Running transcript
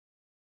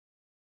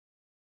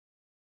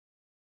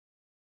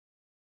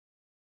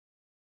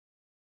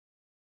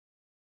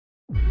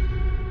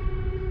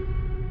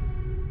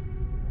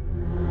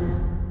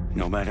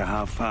No matter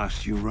how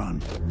fast you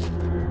run,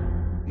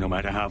 no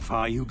matter how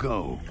far you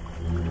go,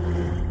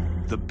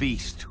 the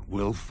beast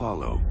will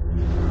follow.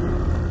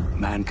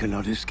 Man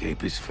cannot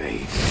escape his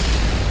fate.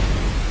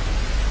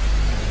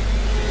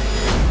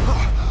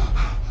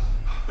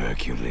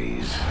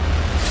 Hercules.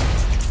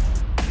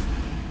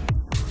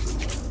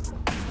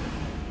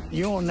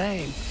 Your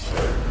name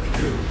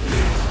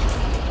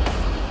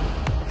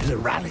is a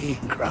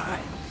rallying cry.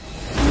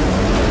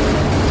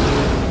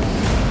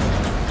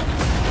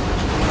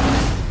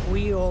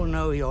 We all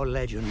know your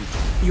legend.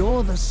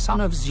 You're the son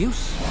of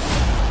Zeus.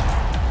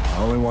 I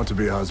only want to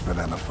be a husband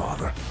and a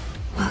father.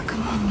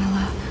 Welcome home,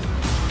 my love.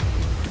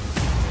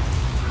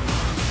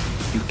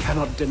 You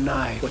cannot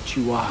deny what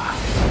you are.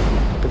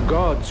 The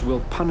gods will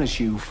punish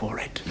you for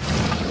it.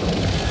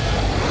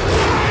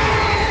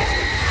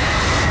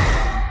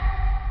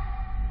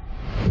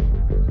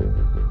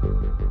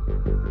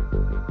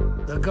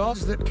 The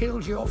gods that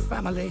killed your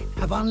family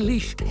have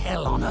unleashed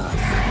hell on Earth.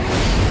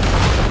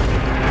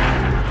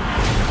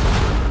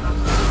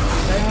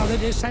 They are the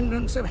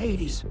descendants of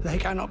Hades. They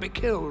cannot be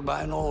killed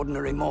by an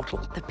ordinary mortal.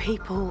 The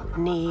people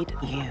need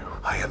you.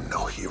 I am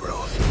no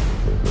hero.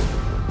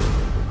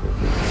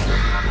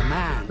 A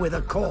man with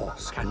a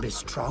cause can be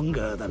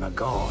stronger than a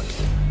god.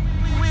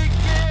 We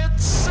get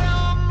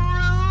some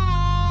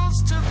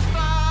rules to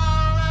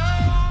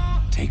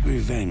follow. Take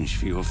revenge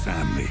for your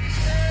family.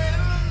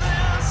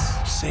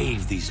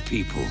 Save these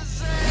people.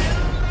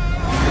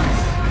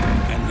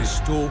 And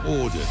restore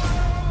order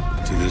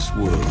to this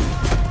world.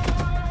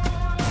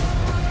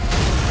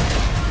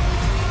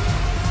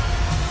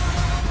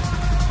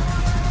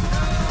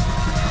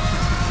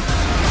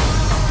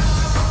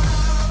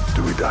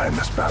 Do we die in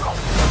this battle?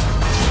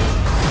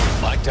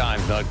 My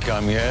time's not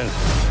come yet.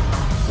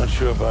 Not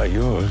sure about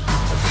yours.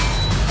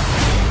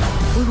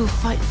 We will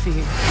fight for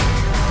you.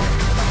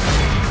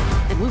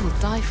 And we will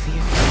die for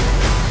you.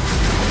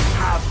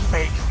 Have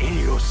faith in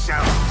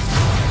yourself.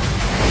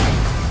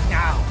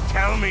 Now,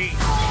 tell me,